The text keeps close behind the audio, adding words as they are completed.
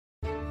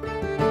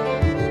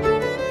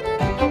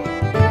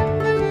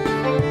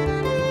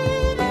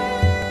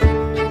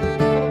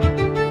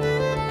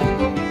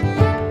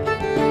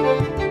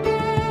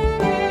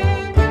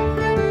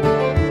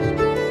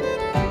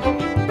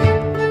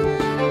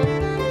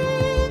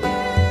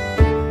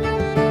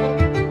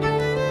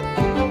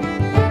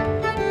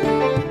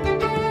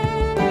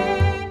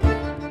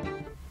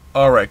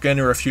Alright, going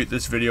to refute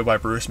this video by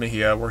Bruce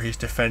Mejia where he's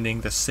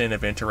defending the sin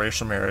of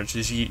interracial marriage.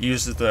 He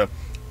uses the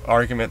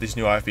argument these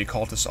new IFB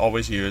cultists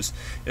always use,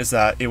 is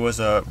that it was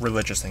a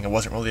religious thing. It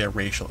wasn't really a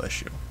racial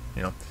issue.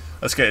 You know,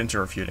 let's get into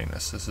refuting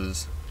this. This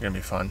is going to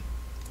be fun.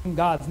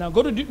 Gods. Now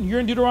go to you're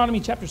in Deuteronomy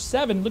chapter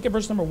 7. Look at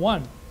verse number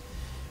 1.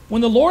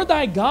 When the Lord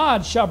thy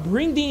God shall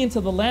bring thee into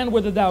the land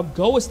whither thou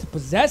goest to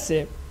possess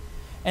it,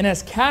 and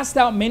has cast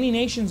out many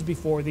nations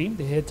before thee,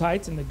 the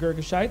Hittites and the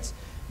Girgashites,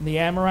 and the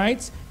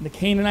Amorites, and the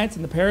Canaanites,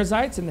 and the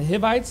Perizzites, and the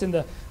Hivites, and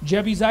the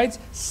Jebusites,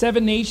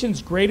 7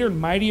 nations greater and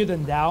mightier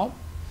than thou.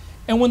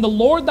 And when the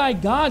Lord thy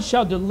God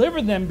shall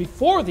deliver them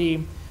before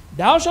thee,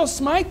 thou shalt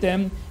smite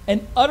them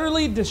and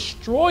utterly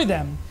destroy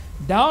them.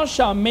 Thou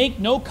shalt make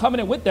no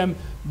covenant with them,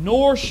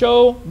 nor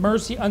show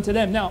mercy unto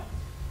them. Now,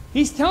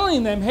 he's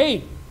telling them,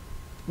 hey,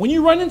 when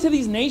you run into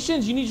these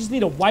nations, you just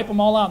need to wipe them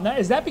all out. Now,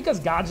 is that because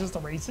God's just a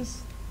racist?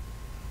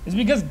 Is it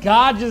because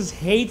God just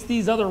hates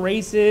these other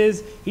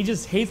races? He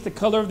just hates the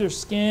color of their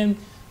skin?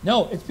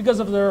 No, it's because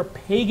of their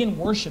pagan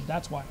worship.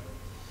 That's why.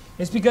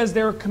 It's because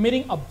they're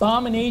committing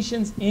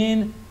abominations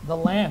in the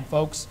land,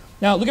 folks.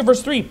 Now, look at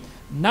verse 3.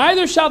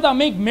 Neither shalt thou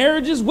make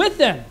marriages with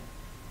them.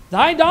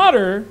 Thy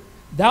daughter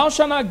thou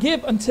shalt not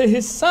give unto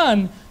his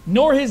son,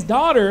 nor his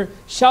daughter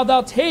shalt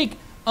thou take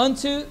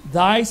unto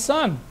thy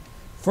son.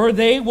 For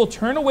they will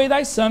turn away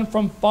thy son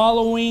from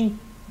following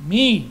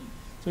me.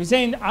 So he's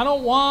saying, I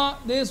don't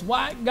want this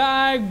white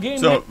guy getting...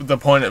 So the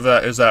point of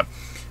that is that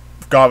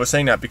God was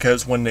saying that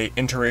because when they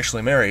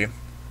interracially marry,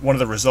 one of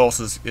the results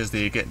is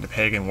they get into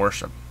pagan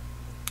worship.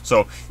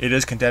 So it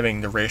is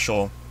condemning the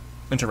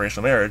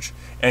interracial marriage,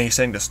 and he's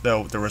saying this,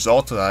 though the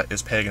result of that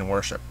is pagan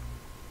worship.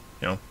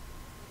 You know?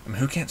 I mean,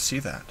 who can't see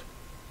that?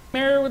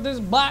 Married with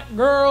this black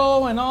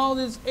girl and all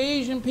these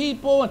Asian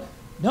people. And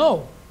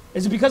no.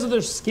 Is it because of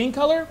their skin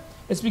color?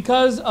 It's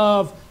because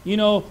of, you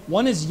know,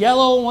 one is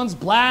yellow, one's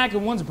black,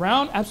 and one's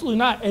brown? Absolutely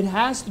not. It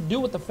has to do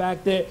with the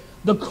fact that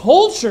the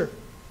culture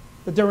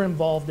that they're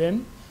involved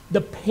in,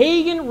 the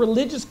pagan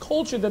religious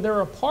culture that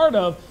they're a part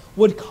of,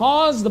 would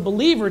cause the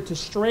believer to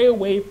stray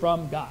away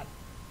from God.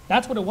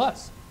 That's what it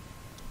was.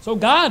 So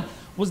God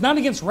was not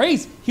against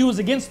race. He was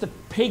against the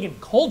pagan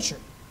culture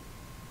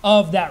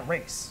of that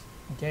race.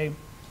 Okay?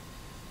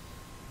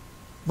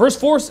 Verse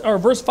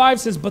 5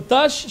 says, but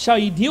thus shall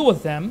ye deal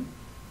with them.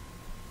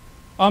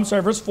 I'm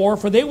sorry, verse 4,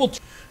 for they will...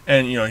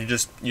 And, you know, he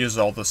just uses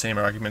all the same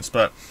arguments,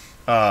 but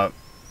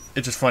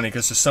it's just funny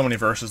because there's so many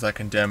verses that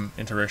condemn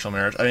interracial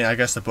marriage. I mean, I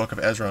guess the book of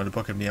Ezra and the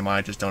book of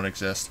Nehemiah just don't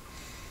exist.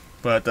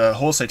 But the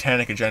whole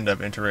satanic agenda of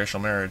interracial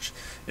marriage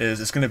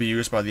is it's going to be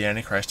used by the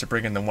Antichrist to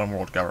bring in the one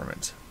world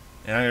government.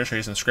 And I'm going to show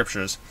you some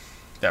scriptures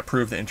that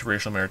prove that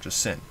interracial marriage is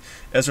sin.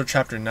 Ezra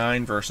chapter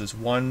 9, verses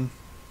 1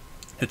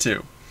 to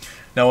 2.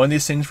 Now when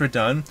these things were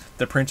done,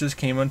 the princes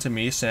came unto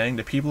me, saying,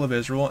 the people of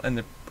Israel and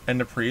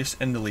the priests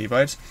and the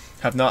Levites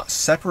have not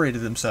separated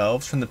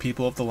themselves from the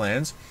people of the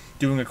lands,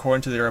 doing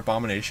according to their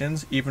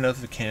abominations, even of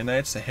the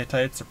Canaanites, the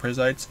Hittites, the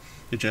Perizzites,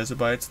 the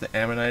Jebusites, the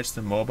Ammonites,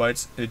 the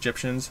Moabites, the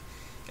Egyptians,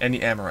 and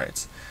the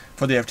Amorites.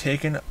 For they have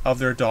taken of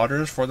their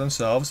daughters for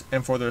themselves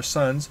and for their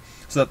sons,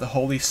 so that the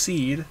holy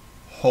seed,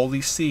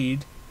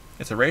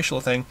 it's a racial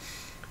thing,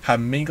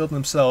 have mingled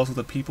themselves with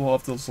the people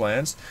of those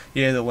lands,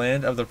 yea, the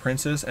land of the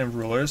princes and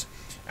rulers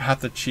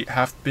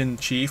hath been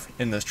chief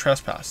in this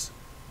trespass.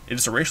 It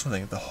is a racial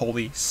thing, the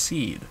holy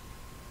seed.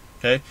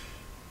 Okay?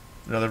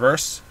 Another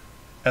verse,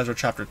 Ezra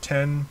chapter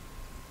 10.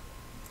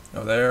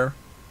 Now there.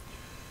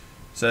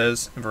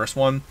 Says in verse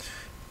 1,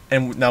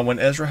 and now when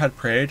Ezra had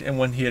prayed, and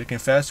when he had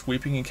confessed,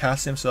 weeping and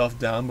casting himself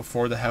down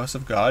before the house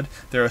of God,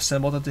 there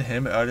assembled unto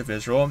him out of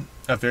Israel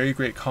a very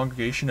great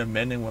congregation of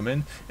men and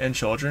women and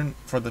children,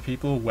 for the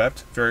people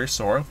wept very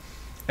sore.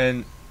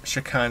 And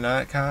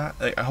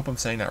Shechaniah, I hope I'm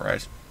saying that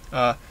right.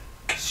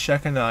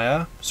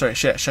 Shechaniah,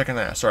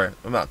 sorry,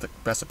 I'm not the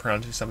best at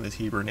pronouncing some of these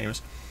Hebrew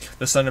names.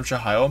 The son of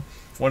Jehiel,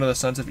 one of the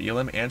sons of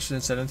Elam, answered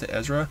and said unto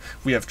Ezra,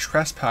 we have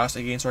trespassed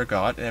against our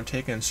God, and have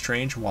taken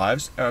strange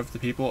wives of the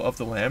people of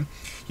the land,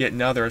 yet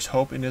now there is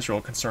hope in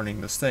Israel concerning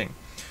this thing.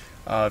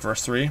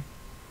 Verse 3,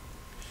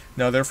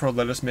 now therefore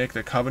let us make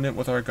the covenant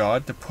with our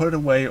God, to put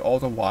away all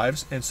the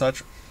wives, and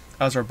such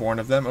as are born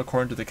of them,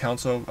 according to the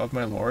counsel of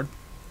my Lord,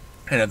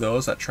 and of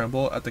those that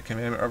tremble at the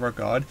commandment of our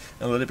God,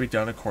 and let it be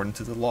done according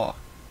to the law.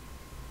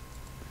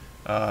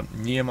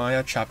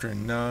 Nehemiah chapter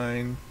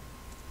 9.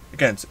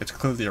 Again, it's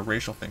clearly a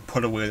racial thing.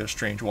 Put away their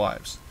strange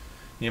wives.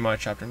 Nehemiah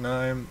chapter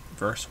 9,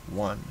 verse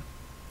 1.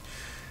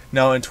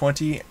 Now in the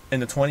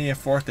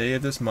 24th day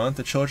of this month,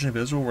 the children of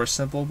Israel were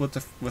assembled with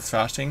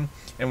fasting,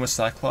 and with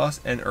sackcloth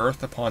and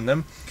earth upon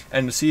them.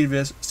 And the seed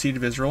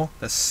of Israel,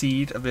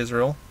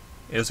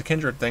 it was a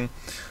kindred thing,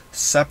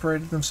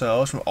 separated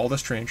themselves from all the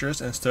strangers,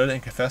 and stood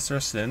and confessed their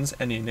sins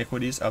and the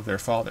iniquities of their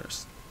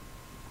fathers.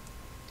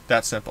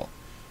 That's simple.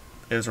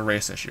 It was a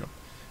race issue.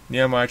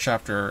 Nehemiah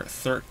chapter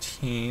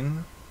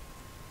 13,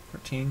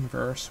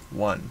 verse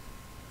 1.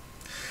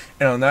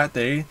 And on that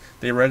day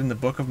they read in the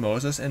book of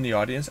Moses in the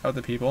audience of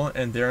the people,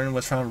 and therein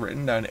was found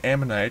written that an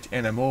Ammonite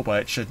and a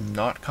Moabite should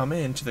not come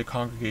into the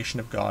congregation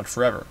of God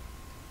forever.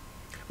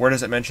 Where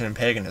does it mention in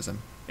paganism?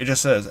 It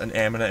just says an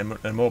Ammonite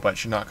and Moabite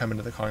should not come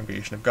into the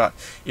congregation of God.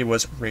 It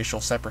was racial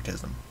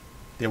separatism.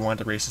 They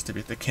wanted the races to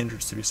be, the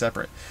kindreds to be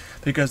separate,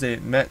 because they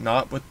met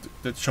not with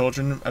the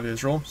children of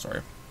Israel,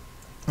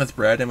 with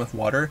bread and with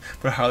water,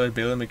 but how they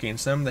Balaam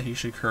against them, that he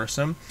should curse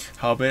them.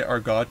 Howbeit our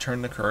God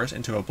turned the curse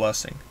into a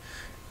blessing.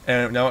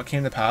 And now it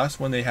came to pass,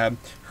 when they had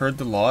heard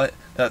the law,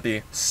 that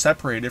they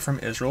separated from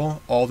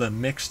Israel all the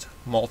mixed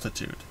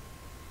multitude.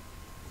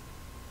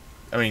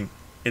 I mean,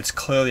 it's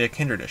clearly a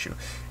kindred issue.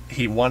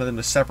 He wanted them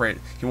to separate.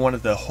 He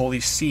wanted the holy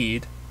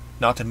seed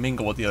not to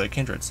mingle with the other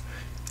kindreds.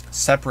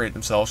 Separate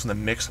themselves from the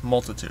mixed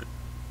multitude.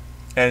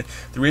 And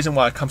the reason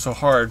why it comes so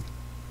hard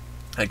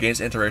against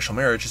interracial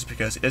marriage is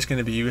because it's going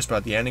to be used by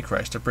the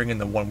Antichrist to bring in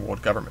the one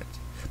world government.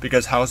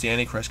 Because how is the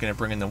Antichrist going to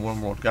bring in the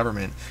one world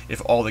government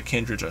if all the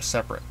kindreds are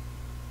separate?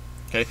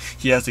 Okay,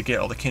 he has to get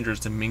all the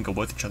kindreds to mingle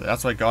with each other.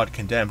 That's why God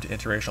condemned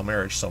interracial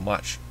marriage so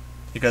much,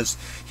 because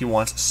he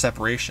wants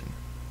separation.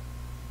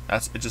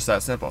 It's just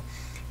that simple.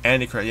 The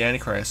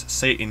Antichrist,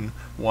 Satan,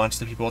 wants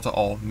the people to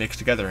all mix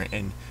together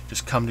and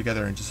just come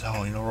together and just,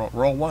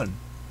 we're all one,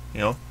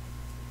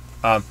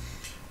 And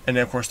then,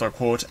 of course, they'll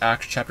quote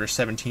Acts chapter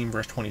 17,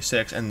 verse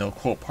 26, and they'll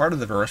quote part of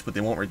the verse, but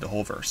they won't read the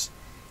whole verse.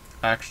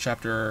 Acts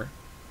chapter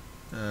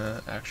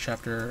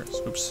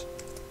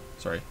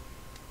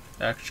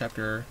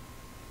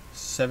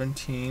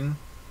 17,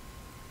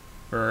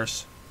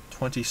 verse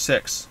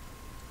 26.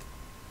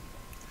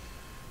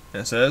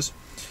 And it says,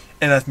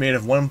 "And hath made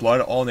of one blood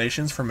all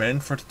nations for men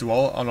for to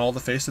dwell on all the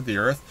face of the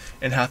earth,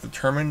 and hath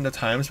determined the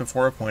times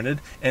before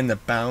appointed, and the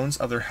bounds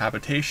of their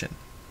habitation."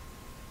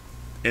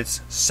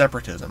 It's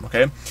separatism,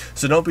 okay?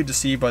 So don't be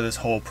deceived by this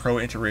whole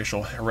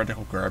pro-interracial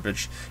heretical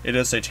garbage. It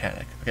is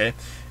satanic, okay?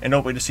 And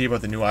don't be deceived by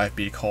the new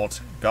IFB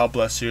cult. God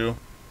bless you.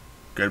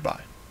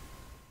 Goodbye.